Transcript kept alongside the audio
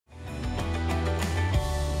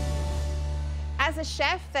As a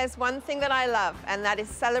chef, there's one thing that I love, and that is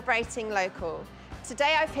celebrating local.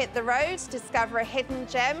 Today I've hit the road to discover a hidden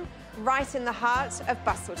gem right in the heart of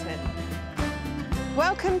Bustleton.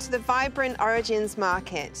 Welcome to the vibrant Origins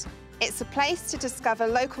Market. It's a place to discover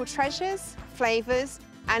local treasures, flavours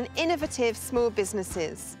and innovative small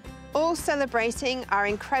businesses, all celebrating our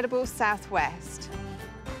incredible Southwest.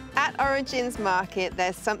 At Origins Market,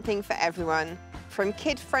 there's something for everyone, from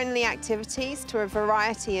kid-friendly activities to a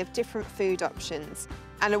variety of different food options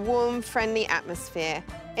and a warm, friendly atmosphere.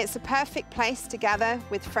 It's a perfect place to gather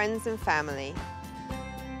with friends and family.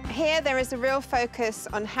 Here, there is a real focus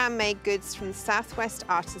on handmade goods from Southwest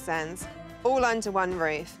artisans, all under one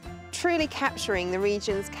roof, truly capturing the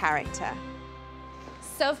region's character.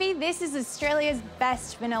 Sophie, this is Australia's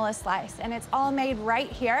best vanilla slice, and it's all made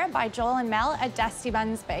right here by Joel and Mel at Dusty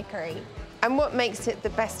Buns Bakery. And what makes it the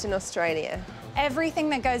best in Australia? Everything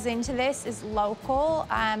that goes into this is local,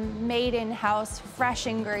 made in-house, fresh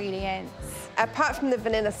ingredients. Apart from the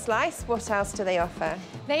vanilla slice, what else do they offer?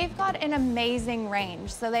 They've got an amazing range.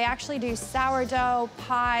 So they actually do sourdough,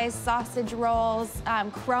 pies, sausage rolls,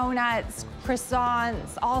 cronuts,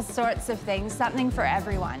 croissants, all sorts of things, something for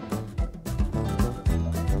everyone.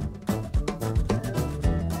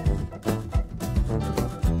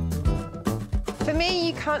 For me,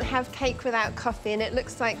 you can't have cake without coffee, and it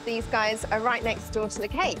looks like these guys are right next door to the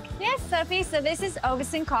cake. Yes, Sophie, so this is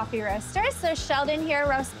Ogeson Coffee Roaster. So Sheldon here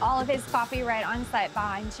roasts all of his coffee right on site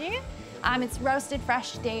behind you. It's roasted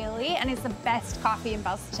fresh daily, and it's the best coffee in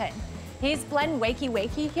Bustleton. His blend, Wakey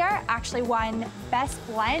Wakey here, actually won Best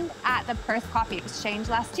Blend at the Perth Coffee Exchange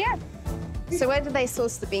last year. So where do they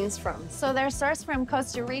source the beans from? So they're sourced from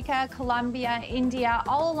Costa Rica, Colombia, India,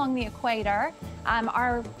 all along the equator.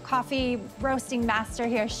 Our coffee roasting master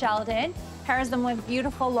here, Sheldon, pairs them with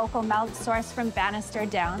beautiful local milk sourced from Bannister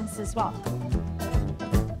Downs as well.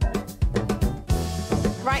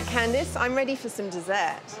 Right, Candice, I'm ready for some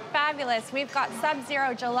dessert. Fabulous. We've got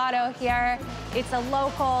Sub-Zero Gelato here. It's a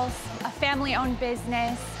local, a family-owned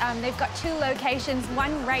business. They've got two locations,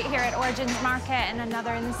 one right here at Origins Market and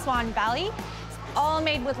another in the Swan Valley. It's all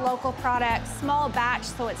made with local products, small batch,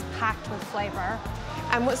 so it's packed with flavor.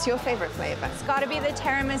 And what's your favourite flavour? It's got to be the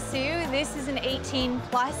tiramisu. This is an 18+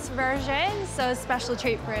 version, so a special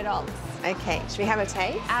treat for adults. Okay, should we have a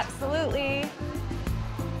taste? Absolutely.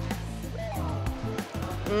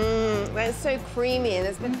 Well, it's so creamy, and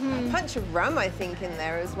there's been a punch of rum, I think, in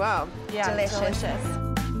there as well. Yeah, delicious.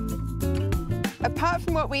 Apart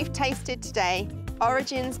from what we've tasted today,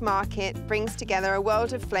 Origins Market brings together a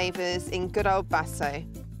world of flavours in good old Busso,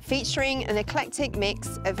 featuring an eclectic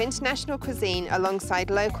mix of international cuisine alongside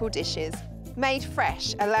local dishes, made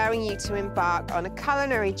fresh, allowing you to embark on a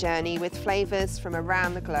culinary journey with flavours from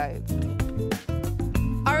around the globe.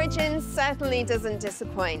 Origins certainly doesn't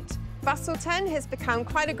disappoint. Bustleton has become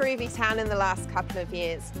quite a groovy town in the last couple of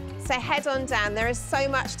years, so head on down. There is so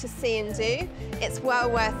much to see and do. It's well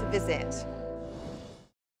worth a visit.